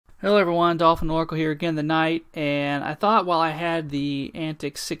Hello everyone, Dolphin Oracle here again tonight, and I thought while I had the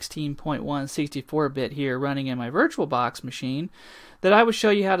antiX 16.1 64-bit here running in my VirtualBox machine that I would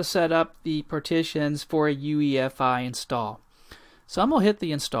show you how to set up the partitions for a UEFI install. So I'm going to hit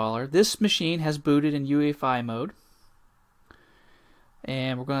the installer. This machine has booted in UEFI mode,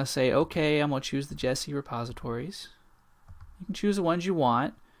 and we're going to say OK. I'm going to choose the Jessie repositories. You can choose the ones you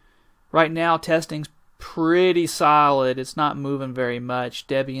want. Right now testing's pretty solid. It's not moving very much.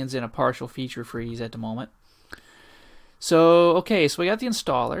 Debian's in a partial feature freeze at the moment. So, okay, so we got the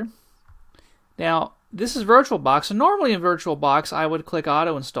installer. Now, this is VirtualBox, and normally in VirtualBox I would click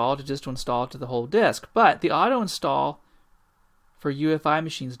auto install to just install it to the whole disk, but the auto install for UEFI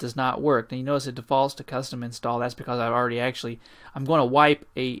machines does not work. Now you notice it defaults to custom install. That's because I'm going to wipe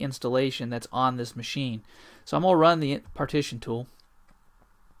a installation that's on this machine. So I'm going to run the partition tool.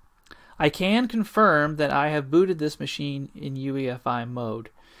 I can confirm that I have booted this machine in UEFI mode.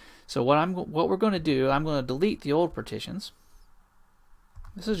 So what we're going to do, I'm going to delete the old partitions.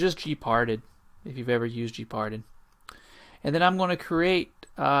 This is just gparted, if you've ever used gparted. And then I'm going to create,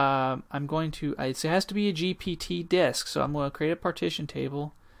 it has to be a GPT disk, so I'm going to create a partition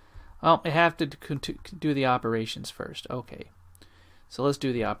table. Oh, I have to do the operations first. Okay, so let's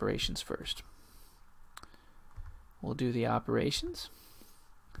do the operations first. We'll do the operations.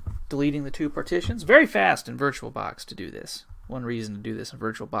 Deleting the two partitions. Very fast in VirtualBox to do this. One reason to do this in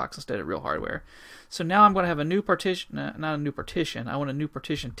VirtualBox instead of real hardware. So now I'm going to have a new partition, not a new partition, I want a new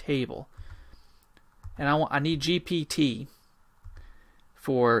partition table. And I need GPT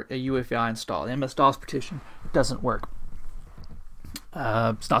for a UEFI install. The MS-DOS partition doesn't work.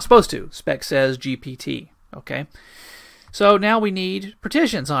 It's not supposed to. Spec says GPT. Okay. So now we need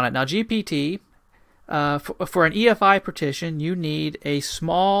partitions on it. Now GPT, for an EFI partition, you need a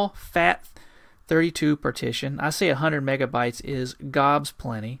small FAT32 partition. I say 100 megabytes is gobs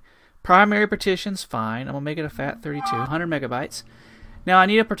plenty. Primary partition's fine. I'm going to make it a FAT32, 100 megabytes. Now I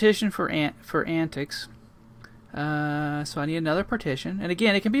need a partition for antiX. So I need another partition. And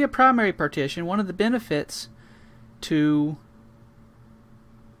again, it can be a primary partition. One of the benefits to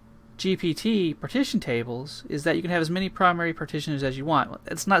GPT partition tables is that you can have as many primary partitions as you want.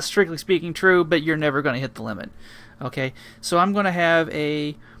 It's not strictly speaking true, but you're never going to hit the limit. Okay, so I'm going to have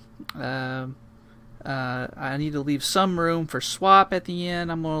a I need to leave some room for swap at the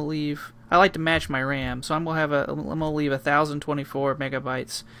end. I like to match my RAM, so I'm going to leave 1024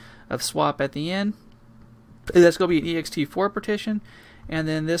 megabytes of swap at the end. That's going to be an ext4 partition, and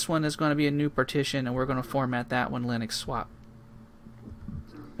then this one is going to be a new partition, and we're going to format that one Linux swap.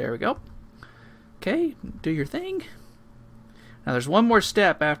 There we go. Okay, do your thing. Now there's one more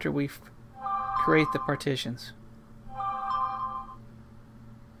step after we create the partitions.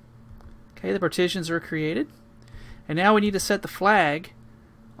 Okay, the partitions are created. And now we need to set the flag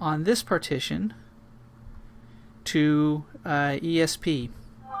on this partition to ESP.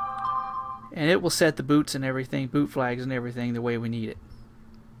 And it will set the boots and everything, boot flags and everything the way we need it.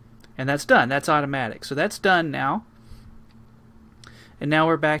 And that's done. That's automatic. So that's done now. And now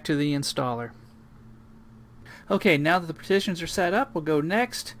we're back to the installer. Okay, now that the partitions are set up, we'll go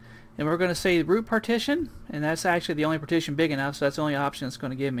next, and we're going to say root partition, and that's actually the only partition big enough, so that's the only option it's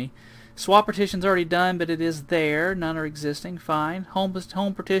going to give me. Swap partition's already done, but it is there. None are existing. Fine. Home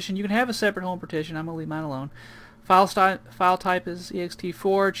partition. You can have a separate home partition. I'm going to leave mine alone. File type is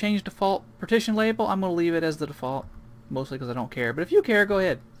ext4. Change default partition label. I'm going to leave it as the default, mostly because I don't care. But if you care, go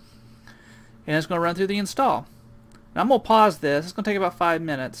ahead. And it's going to run through the install. Now I'm going to pause this. It's going to take about 5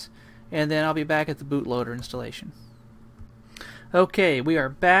 minutes, and then I'll be back at the bootloader installation. Okay, we are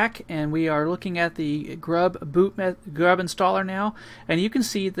back, and we are looking at the grub installer now, and you can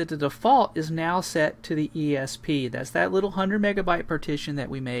see that the default is now set to the ESP. That's that little 100 megabyte partition that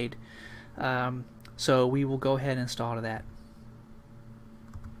we made. So we will go ahead and install to that.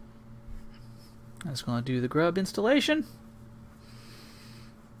 That's going to do the grub installation.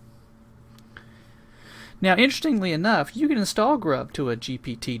 Now, interestingly enough, you can install grub to a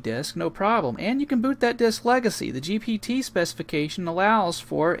GPT disk, no problem, and you can boot that disk legacy. The GPT specification allows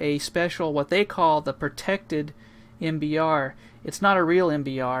for a special, what they call the protected MBR. It's not a real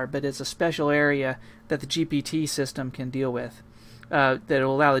MBR, but it's a special area that the GPT system can deal with, that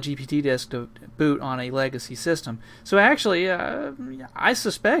will allow the GPT disk to boot on a legacy system. So actually, I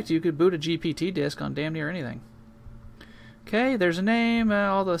suspect you could boot a GPT disk on damn near anything. Okay, there's a name,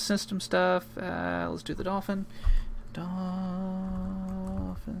 all the system stuff. Let's do the Dolphin. Dolphin.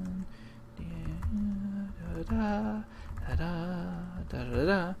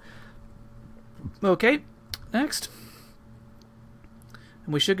 Okay, next.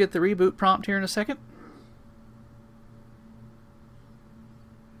 And we should get the reboot prompt here in a second.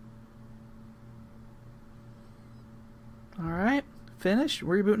 Finished.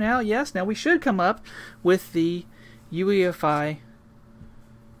 Reboot now. Yes. Now we should come up with the UEFI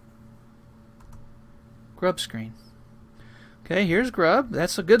grub screen. Okay, here's grub.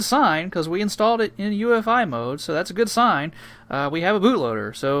 That's a good sign because we installed it in UEFI mode, so that's a good sign. We have a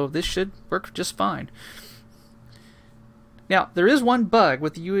bootloader, so this should work just fine. Now, there is one bug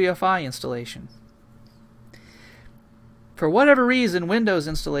with the UEFI installation. For whatever reason, Windows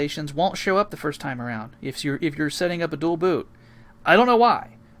installations won't show up the first time around if you're setting up a dual boot. I don't know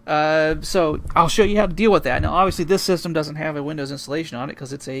why. So I'll show you how to deal with that. Now, obviously, this system doesn't have a Windows installation on it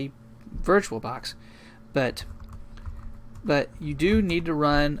because it's a VirtualBox, but you do need to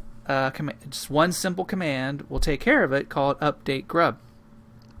run just one simple command will take care of it called update grub.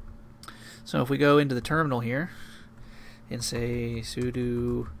 So if we go into the terminal here and say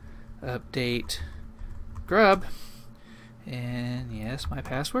sudo update grub, and yes, my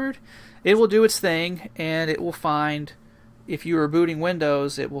password, it will do its thing, and it will find, if you are booting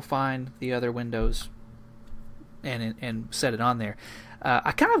Windows, it will find the other Windows and set it on there.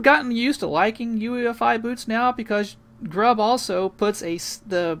 I kind of gotten used to liking UEFI boots now because grub also puts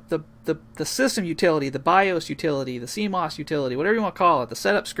the system utility, the BIOS utility, the CMOS utility, whatever you want to call it, the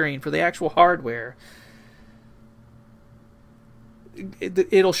setup screen for the actual hardware.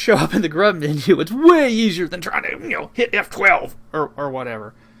 It'll show up in the grub menu. It's way easier than trying to hit F12 or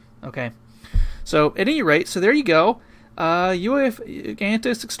whatever. Okay, so at any rate, so there you go.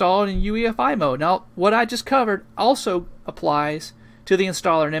 antiX installed in UEFI mode. Now, what I just covered also applies to the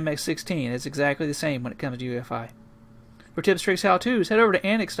installer in MX16. It's exactly the same when it comes to UEFI. For tips, tricks, how-tos, head over to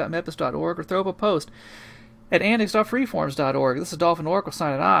antiX.mepis.org or throw up a post at antiX.freeforms.org. This is Dolphin Oracle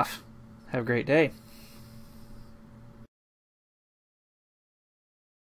signing off. Have a great day.